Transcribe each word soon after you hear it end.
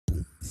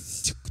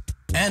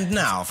And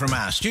now, from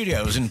our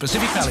studios in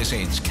Pacific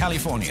Palisades,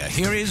 California,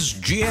 here is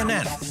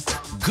GNN,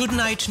 Good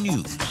Night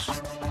News.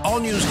 All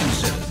news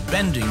considered,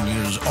 bending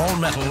news, all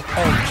metal,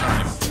 all the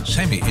time.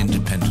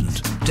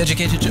 Semi-independent,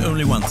 dedicated to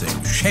only one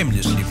thing,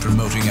 shamelessly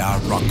promoting our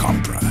rock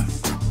opera.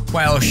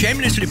 While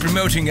shamelessly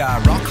promoting our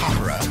rock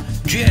opera,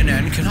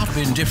 GNN cannot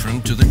be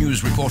indifferent to the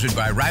news reported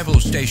by rival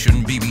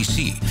station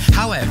BBC.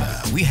 However,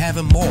 we have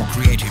a more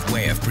creative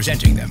way of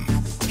presenting them.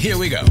 Here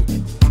we go.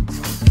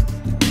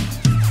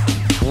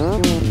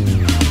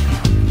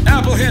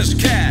 Apple has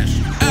cash.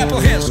 Apple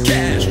has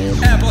cash.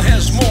 Apple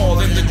has more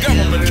than the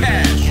government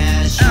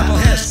cash. Apple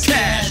has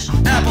cash.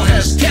 Apple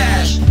has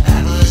cash.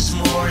 Apple has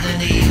more than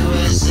the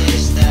USA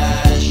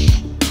stash.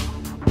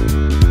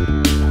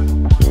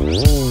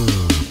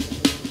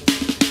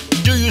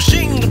 Do you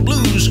sing the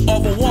blues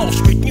of a Wall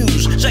Street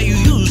news? Say you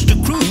used to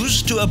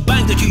cruise to a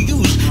bank that you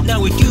use.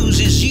 Now it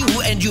uses you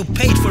and you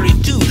paid for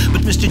it too.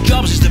 But Mr.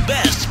 Jobs is the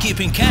best,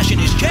 keeping cash in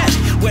his chest.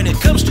 When it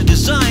comes to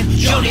design,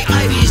 Johnny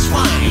Ivy is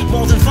fine.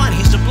 More than fine,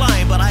 he's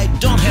sublime. But I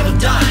don't have a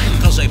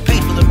dime, cause I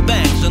paid for the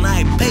banks and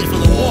I paid for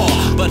the war.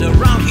 But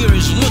around here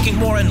is looking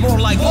more and more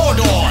like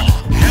Mordor.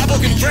 Apple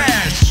can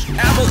crash,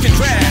 Apple can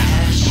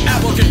crash,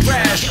 Apple can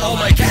crash all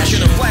my cash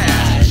in a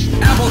flash.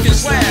 Apple can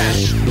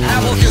slash,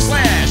 Apple can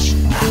slash,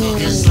 Apple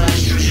can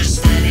slash through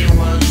just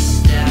anyone's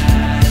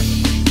stash.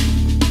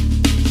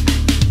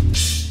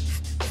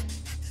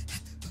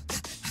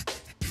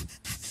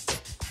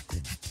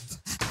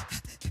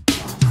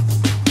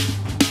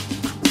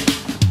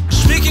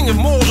 Speaking of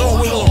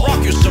Mordor, we will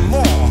rock you some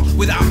more.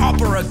 With our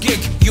opera gig,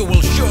 you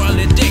will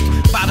surely dig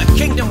about a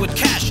kingdom with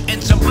cash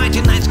and some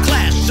mighty nights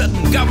clash,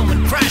 sudden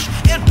government crash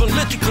and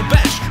political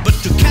bash. But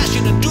to cash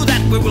in and do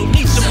that, we will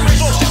need some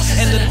resources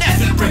and the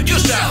Netflix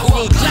producer who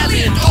will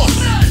gladly endorse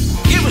it.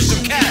 Give us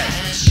some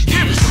cash,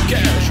 give us some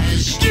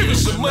cash, give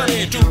us some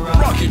money to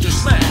rock you to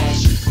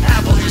smash.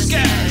 Apple is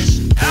cash,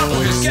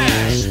 Apple is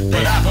cash,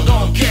 but Apple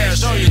don't care,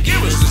 so you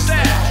give us the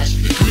stash.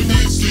 The good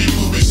night sleep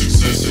will be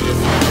success in a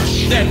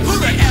flash. Then who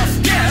the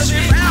F cares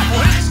if Apple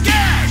has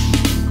cash?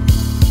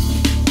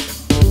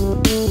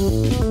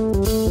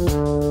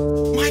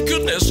 My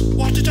goodness,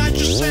 what did I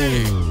just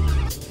say?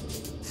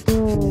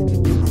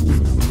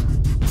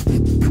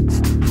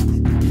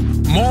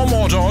 More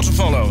Mordor to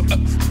follow.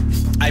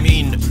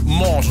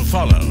 More to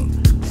follow.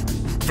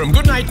 From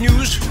Good Night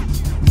News,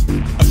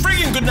 a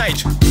friggin' good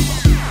night.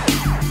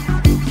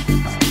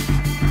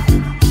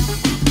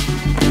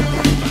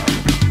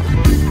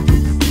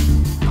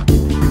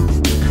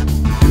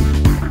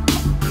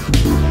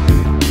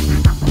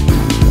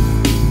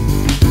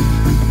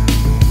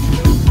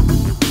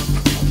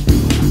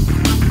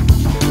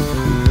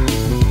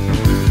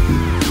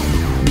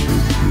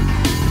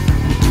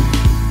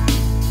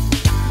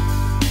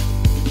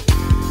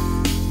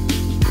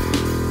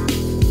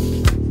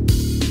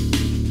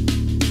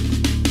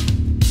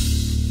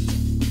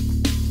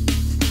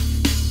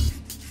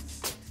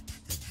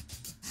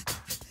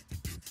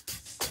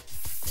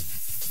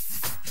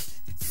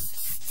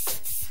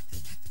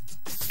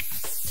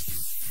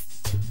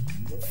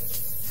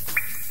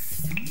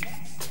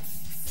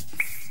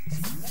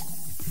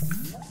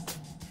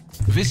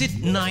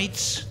 Visit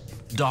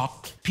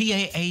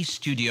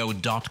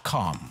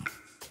nights.paastudio.com.